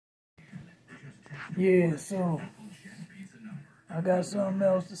Yeah, so I got something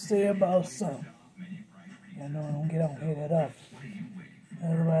else to say about something. I know I don't get on here that often.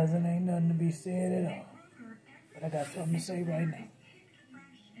 Otherwise, it ain't nothing to be said at all. But I got something to say right now.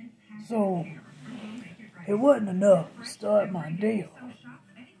 So, it wasn't enough to start my day off.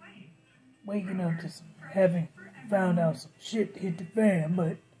 Waking up to having found out some shit hit the fan,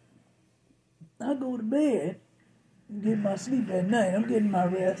 but I go to bed and get my sleep at night. I'm getting my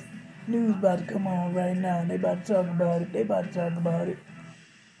rest. News about to come on right now, and they about to talk about it.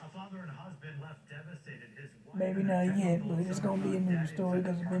 Maybe not yet, but it's going to be a news story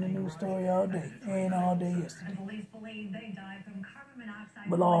because it's been a news story all day. And all day yesterday.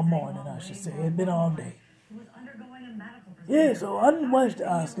 Well, all morning, I should say. It's been all day. Yeah, so I didn't watch the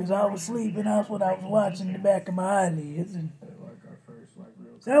Oscars. I was sleeping. That's what I was watching in the back of my eyelids. And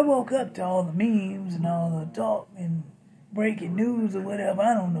so I woke up to all the memes and all the talk and breaking news or whatever.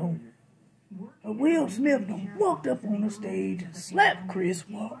 I don't know. But Will Smith walked up on the stage and slapped Chris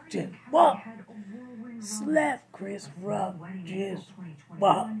Rock. Just walked. Slapped Chris Rock. Just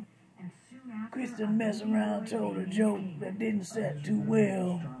walked. Chris didn't mess around, told a joke that didn't set too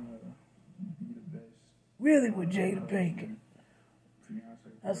well. Really with Jada Pinkett.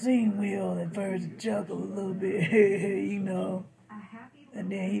 I seen Will at first chuckle a little bit, you know.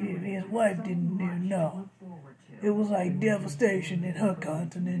 And then his wife didn't even know. It was like devastation in her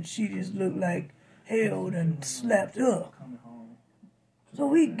continent. She just looked like hell and slapped her.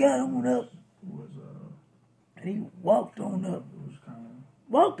 So he got on up. And he walked on up.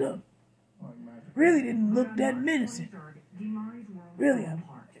 Walked up. Really didn't look that menacing. Really, I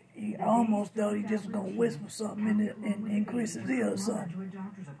almost thought he just was going to whisper something in Chris's ear or something.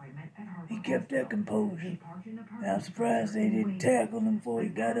 He kept that composure. And I'm surprised they didn't tackle him before he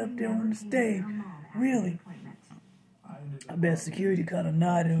got up there on the stage. Really. I bet security kind of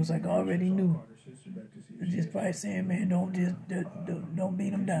nodded and was like, I already knew. Just probably saying, man, don't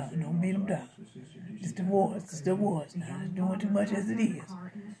beat him down. Don't beat him down. It's the wars. Now, it's doing too much as it is.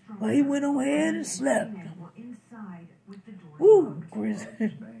 But he went on ahead and slapped him. Woo, Chris.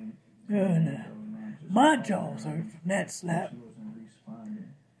 My jaws hurt from that slap.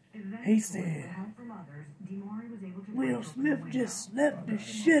 He said, Will Smith just slapped the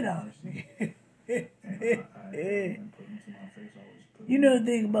shit out of me. You know the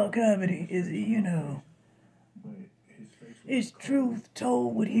thing about comedy is, you know, it's truth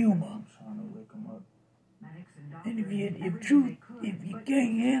told with humor. And if you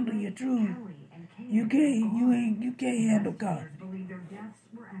can't handle your truth, you can't handle comedy.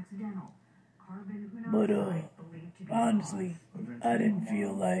 But honestly, I didn't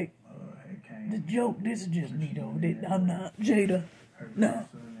feel like the joke. This is just me though. I'm not Jada. No,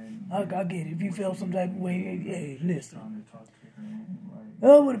 I get it. If you felt some type of way, hey, listen.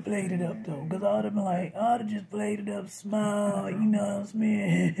 I would have played it up though, because I would have been like, I would have just played it up, smile, you know what I'm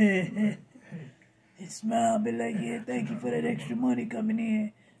saying? And smile, be like, yeah, thank you for that extra money coming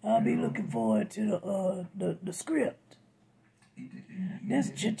in. I'll be looking forward to the script.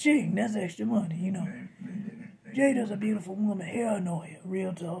 That's cha-ching, that's extra money, you know. Jada's a beautiful woman, hell no,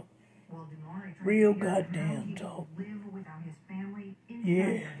 real talk. Real goddamn talk.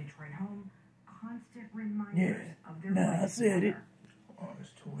 Yeah. Yeah. Nah, I said it.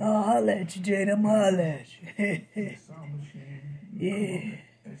 I'll holler at you, Jada. I'm holler at you. Yeah.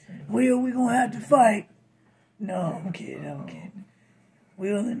 Will, we gonna have to fight. No, I'm kidding.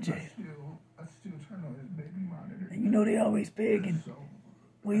 Will and Jada. And you know they always pegging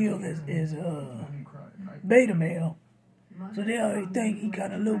Will as beta male. So they always think he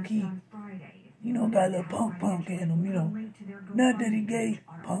kind of low-key, you know, got a little punk in him, you know. Not that he gay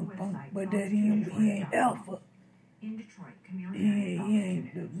punk, but that he ain't alpha. He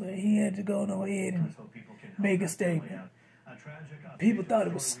ain't, but he had to go on ahead and make a statement. People thought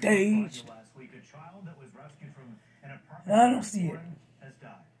it was staged. I don't see it.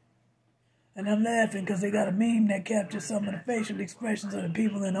 And I'm laughing because they got a meme that captures some of the facial expressions of the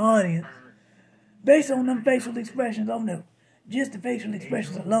people in the audience. Based on them facial expressions, oh no, just the facial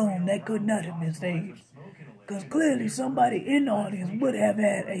expressions alone, that could not have been staged. Because clearly somebody in the audience would have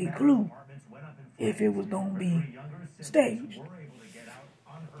had a clue if it was going to be staged.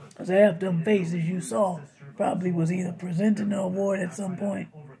 Because half them faces you saw probably was either presenting an award at some point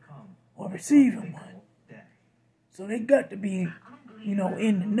or receiving one. So they got to be, you know,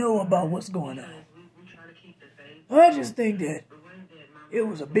 in the know about what's going on. I just think that it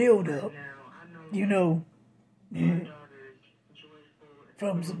was a build-up, you know,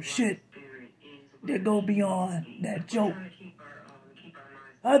 from some shit that go beyond that joke.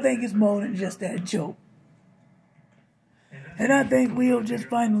 I think it's more than just that joke. And I think we'll just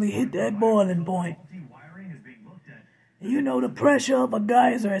finally hit that boiling point. You know, the pressure of a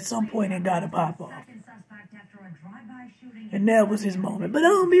geyser at some point it gotta pop off. And that was his moment. But I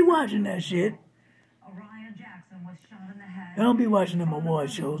don't be watching that shit. I don't be watching them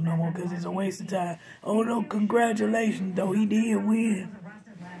award shows no more because it's a waste of time. Although, congratulations, though, he did win.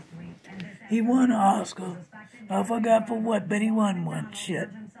 He won an Oscar. I forgot for what, but he won one. Shit.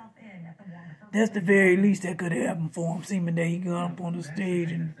 That's the very least that could happen for him, seeming that he got up on the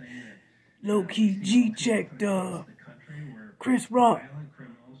stage and low-key G-checked Chris Rock.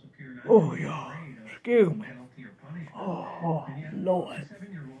 Oh, y'all. Excuse me. Oh, Lord.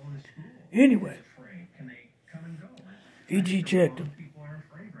 Anyway. He G-checked him.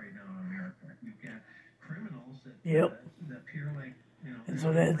 Yep. And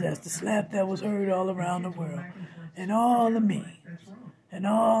so that's the slap that was heard all around the world. And all the memes. And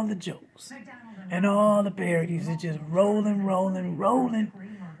all the jokes. And all the parodies. It's just rolling.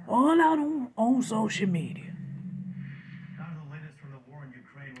 All out on social media.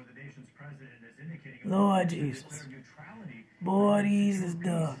 Lord Jesus. Boy, these is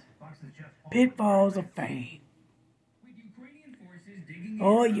the pitfalls of fame.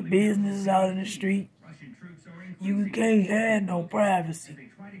 All your business is out in the street. You can't have no privacy.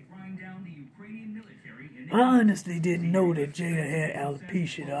 I honestly didn't know that Jada had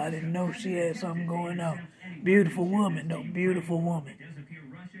alopecia, though. I didn't know she had something going on. Beautiful woman, though. Beautiful woman.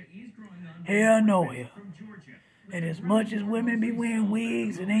 Hair no hair. And as much as women be wearing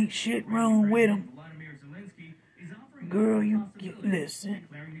wigs and ain't shit wrong with them, girl, you listen.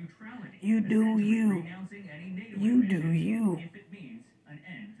 You do you. You do you.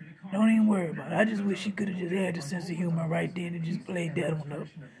 Don't even worry about it. I just wish she could have just had the sense of humor right then and just played that one up.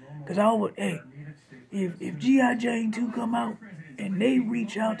 Because I would, hey, if G.I. Jane 2 come out and they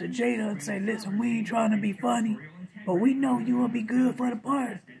reach out to Jada and say, listen, we ain't trying to be funny, but we know you will be good for the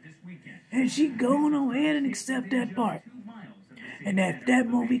part. And she going on ahead and accept that part. And if that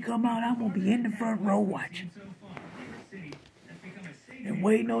movie come out, I'm going to be in the front row watching. And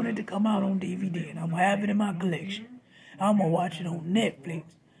waiting on it to come out on DVD. And I'm going to have it in my collection. I'm going to watch it on Netflix.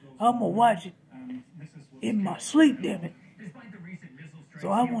 I'm going to watch it in my sleep, damn it. So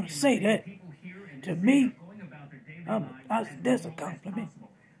I want to say that. To me, that's a compliment.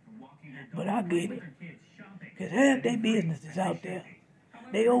 But I get it. Because half their business is out there.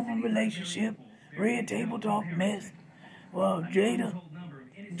 They open relationship, red table talk mess. Well,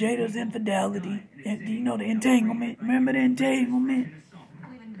 Jada's infidelity. And, you know, the entanglement. Remember the entanglement?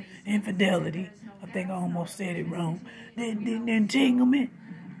 Infidelity. I think I almost said it wrong. The entanglement.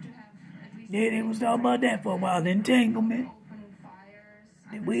 Yeah, they was talking about that for a while. The entanglement.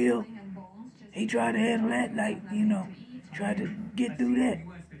 The will. He tried to handle that, like, you know, tried to get through that.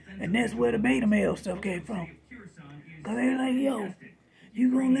 And that's where the beta male stuff came from. Because they like, yo, you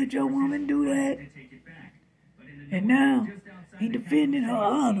gonna let your woman do that? And now, he defended her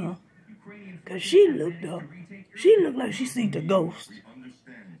honor. Because she looked like she seen a ghost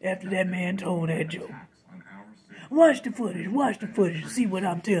after that man told that joke. Watch the footage and see what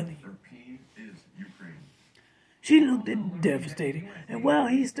I'm telling you. She looked devastated. And while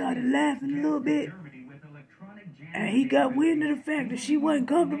he started laughing a little bit, and he got wind of the fact that she wasn't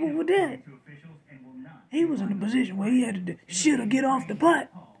comfortable with that, he was in a position where he had to shit or get off the pot.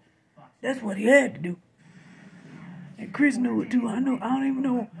 That's what he had to do. And Chris knew it too. I don't even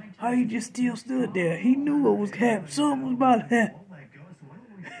know how he just still stood there. He knew what was happening. Something was about to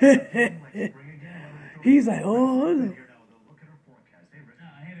happen. He's like, oh, look.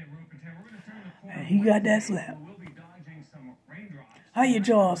 And he got that slap. How your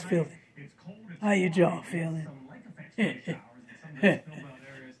jaws feeling? How your jaw feeling?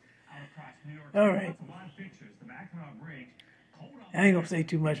 All right. I ain't gonna say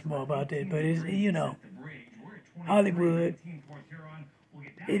too much more about that, but it's, you know, Hollywood,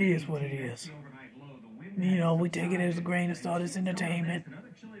 it is what it is. You know, we take it as a grain of salt. It's entertainment.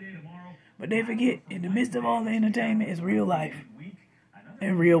 But they forget, in the midst of all the entertainment, is real life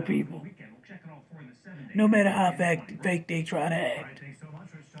and real people. No matter how fake they try to act.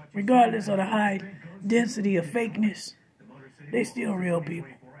 Regardless of the high density of fakeness, they still real people.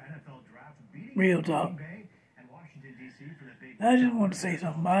 Real talk. I just want to say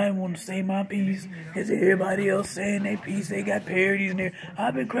something. I want to say my piece. Because everybody else saying their piece, they got parodies in there.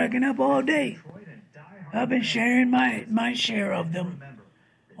 I've been cracking up all day. I've been sharing my share of them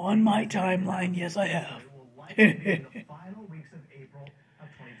on my timeline. Yes, I have.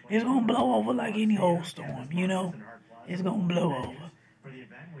 It's going to blow over like any old storm, you know? It's going to blow over.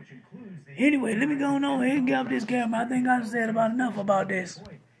 Anyway, let me go on over here and get up this camera. I think I've said about enough about this.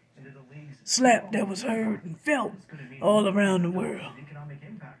 slap that was heard and felt all around the world.